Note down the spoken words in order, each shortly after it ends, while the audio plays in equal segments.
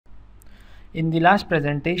In the last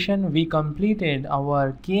presentation, we completed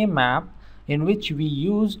our K-map in which we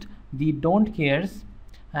used the don't cares,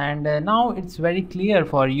 and now it's very clear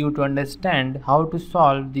for you to understand how to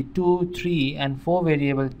solve the 2, 3 and 4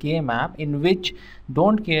 variable K-map in which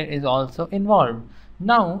don't care is also involved.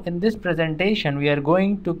 Now in this presentation we are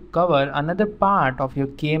going to cover another part of your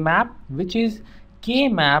K-map, which is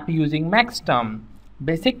K-map using maxterm.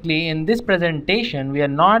 Basically, in this presentation we are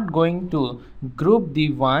not going to group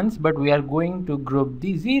the ones, but we are going to group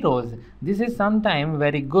the zeros. This is sometimes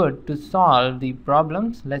very good to solve the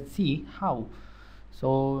problems. Let's see how.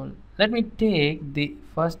 So let me take the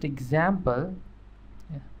first example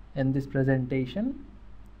in this presentation,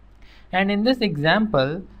 and in this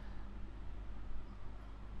example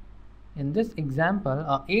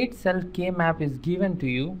a 8 cell K map is given to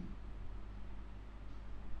you.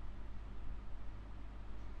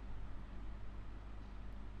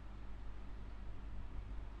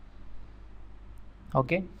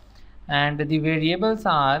 Okay, and the variables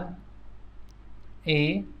are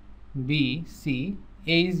A, B, C.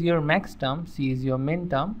 A is your max term, C is your min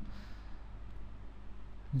term.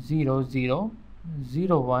 0, 0,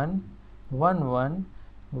 0, 1, 1, 1,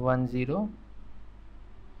 1, 0,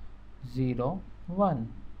 0,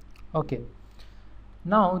 1. Okay,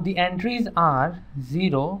 now the entries are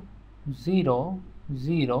 0, 0,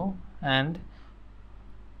 0 and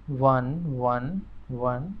 1, 1,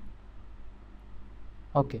 1.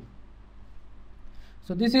 Okay,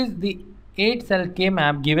 so this is the 8 cell K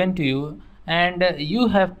map given to you, and you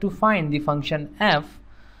have to find the function f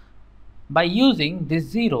by using these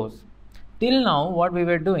zeros. Till now what we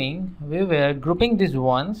were doing, we were grouping these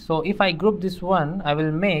ones. So if I group this one, I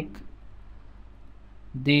will make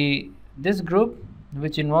this group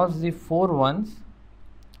which involves the 4 ones.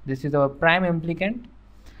 This is our prime implicant,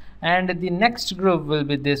 and the next group will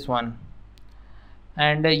be this one,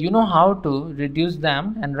 and you know how to reduce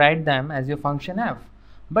them and write them as your function f.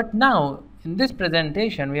 But now in this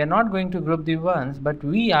presentation we are not going to group the ones, but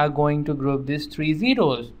we are going to group these 3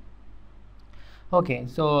 zeros. Okay,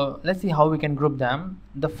 so let's see how we can group them.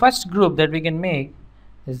 The first group that we can make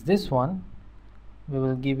is this one. We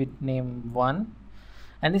will give it name 1,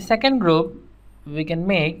 and the second group we can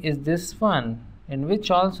make is this one, in which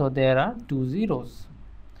also there are 2 zeros.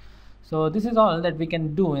 So this is all that we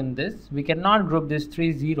can do in this. We cannot group these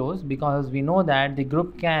 3 zeros because we know that the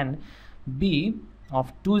group can be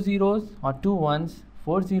of 2 zeros or 2 ones,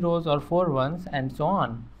 4 zeros or 4 ones, and so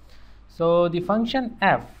on. So the function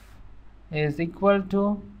f is equal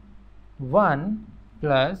to 1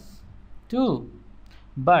 plus 2.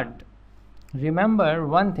 But remember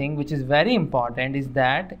one thing which is very important is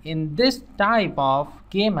that in this type of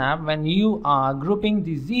K-map, when you are grouping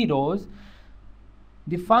the zeros,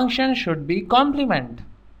 the function should be complement,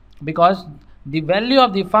 because the value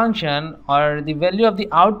of the function or the value of the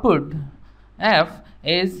output f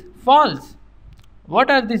is false. What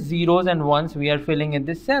are the zeros and ones we are filling in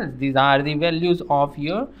this cells? These are the values of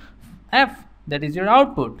your f, that is your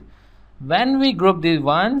output. When we group these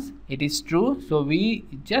ones, it is true, so we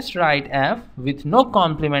just write f with no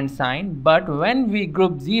complement sign. But when we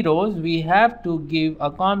group zeros, we have to give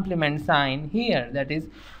a complement sign here, that is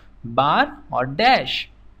bar or dash.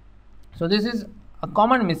 So this is a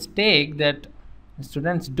common mistake that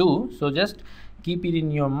students do, so just keep it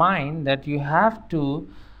in your mind that you have to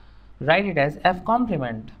write it as f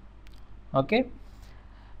complement. Okay,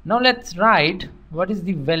 now let's write what is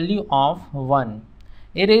the value of 1.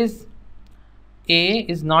 It is A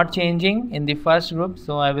is not changing in the first group,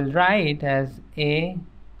 so I will write as A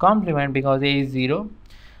complement because A is 0.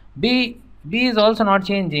 B is also not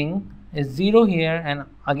changing, is 0 here, and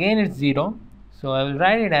again it's 0, so I will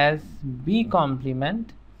write it as B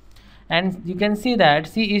complement. And you can see that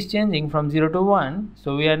C is changing from 0 to 1,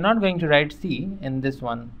 so we are not going to write C in this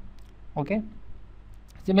one. Okay,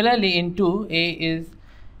 similarly in 2, A is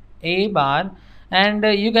A bar, and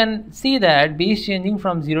you can see that B is changing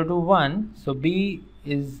from 0 to 1, so B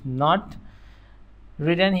is not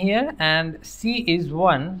written here, and C is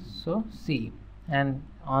 1, so C. And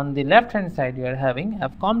on the left hand side you are having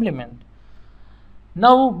f complement.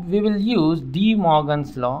 Now we will use De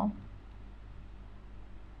Morgan's law.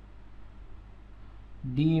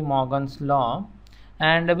 De Morgan's law,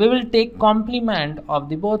 and we will take complement of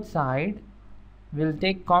the both side. We'll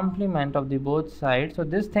take complement of the both sides, so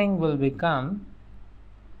this thing will become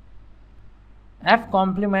f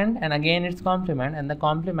complement, and again its complement, and the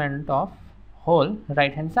complement of whole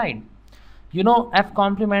right hand side. You know f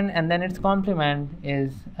complement and then its complement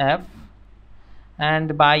is f,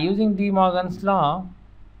 and by using De Morgan's law,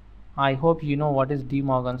 I hope you know what is De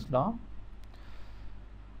Morgan's law.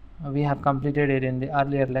 We have completed it in the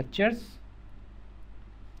earlier lectures.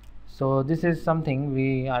 So this is something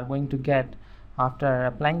we are going to get after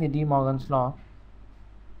applying the De Morgan's law.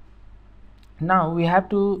 Now we have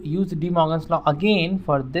to use De Morgan's law again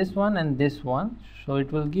for this one and this one. So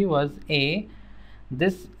it will give us A,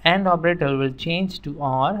 this AND operator will change to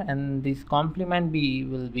OR, and this complement B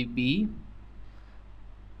will be B,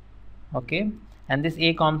 okay, and this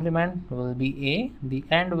A complement will be A, the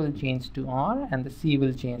AND will change to OR, and the C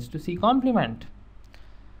will change to C complement,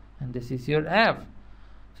 and this is your F.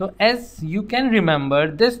 So as you can remember,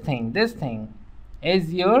 this thing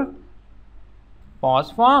is your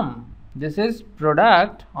POS form. This is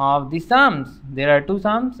product of the sums. There are two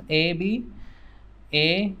sums, A, B,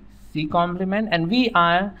 A, C complement, and we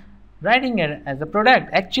are writing it as a product.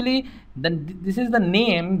 Actually, this is the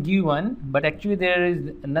name given, but actually there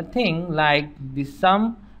is nothing like the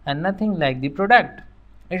sum and nothing like the product.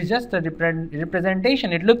 It's just a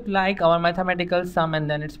representation. It looked like our mathematical sum and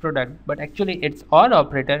then its product, but actually it's OR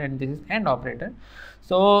operator and this is AND operator.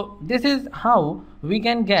 So this is how we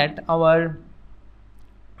can get our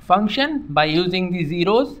function by using the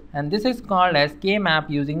zeros, and this is called as K-map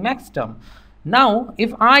using maxterm. Now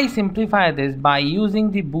if I simplify this by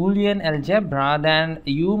using the Boolean algebra, then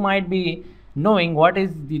you might be knowing what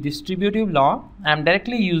is the distributive law. I am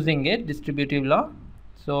directly using it, distributive law.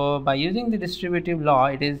 So by using the distributive law,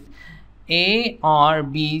 it is A or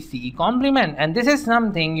B C complement, and this is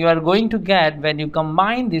something you are going to get when you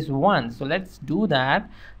combine this one. So let's do that.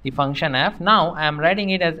 The function f, now I am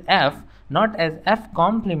writing it as f, not as f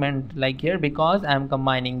complement like here, because I am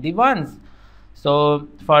combining the ones. So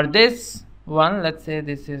for this one, let's say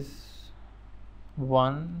this is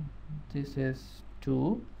 1, this is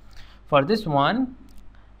 2. For this one,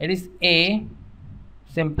 it is A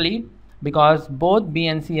simply because both B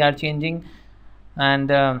and C are changing,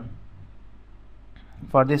 and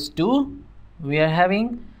for this 2 we are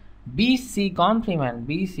having BC complement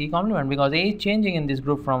because A is changing in this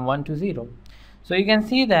group from 1 to 0. So you can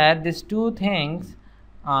see that these two things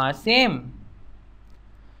are same.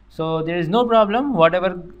 So there is no problem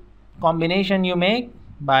whatever combination you make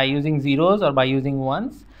by using zeros or by using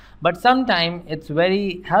ones, but sometimes it's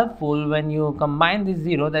very helpful when you combine these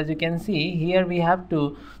zeros. As you can see here, we have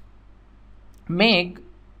to make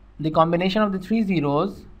the combination of the 3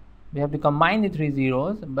 zeros. We have to combine the 3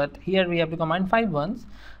 zeros, but here we have to combine 5 ones.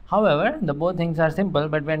 However, the both things are simple,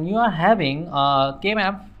 but when you are having a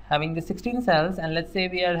K-map having the 16 cells, and let's say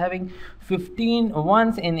we are having 15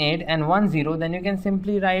 ones in it and 1 0, then you can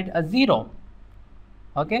simply write a 0.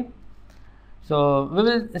 Okay, so we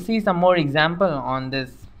will see some more example on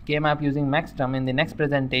this K-map using maxterm in the next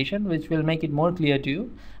presentation, which will make it more clear to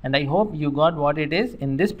you, and I hope you got what it is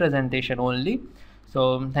in this presentation only.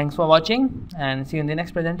 So thanks for watching and see you in the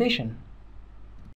next presentation.